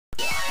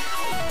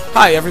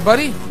Hi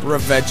everybody,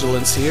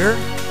 Revegilance here.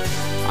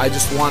 I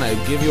just want to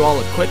give you all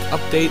a quick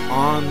update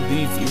on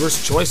the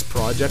Viewer's Choice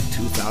Project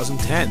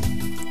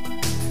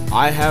 2010.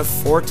 I have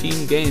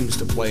 14 games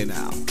to play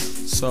now,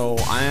 so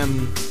I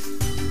am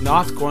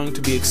not going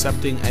to be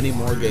accepting any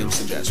more game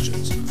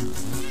suggestions.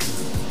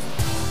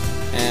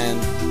 And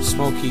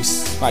Smokey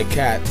my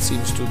cat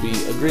seems to be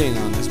agreeing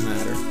on this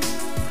matter.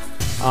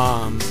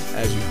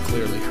 As you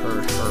clearly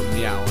heard her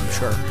meow, I'm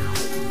sure.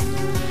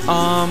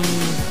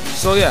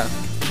 So yeah,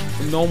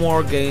 no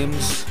more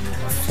games.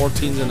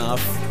 14's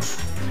enough.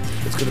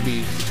 It's gonna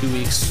be 2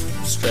 weeks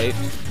straight.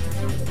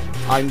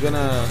 I'm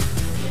gonna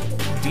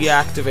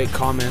deactivate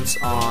comments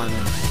on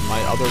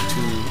my other 2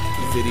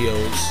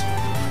 videos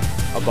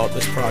about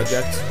this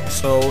project.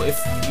 So if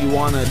you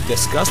want to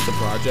discuss the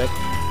project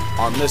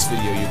on this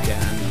video, you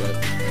can, but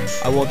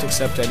I won't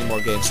accept any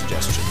more game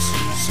suggestions.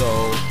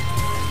 So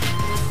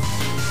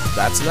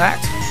that's that.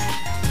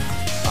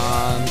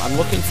 I'm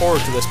looking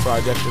forward to this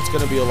project. It's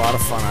going to be a lot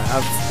of fun. I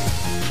have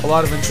a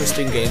lot of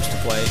interesting games to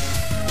play.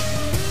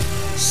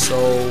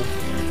 So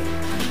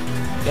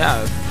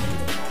yeah,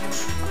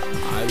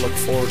 I look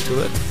forward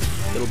to it.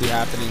 It'll be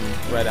happening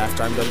right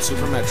after I'm done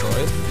Super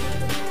Metroid,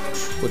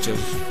 which is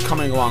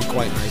coming along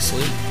quite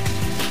nicely.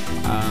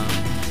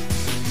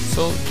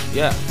 So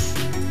yeah,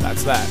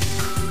 that's that.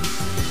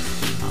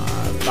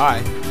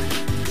 Bye.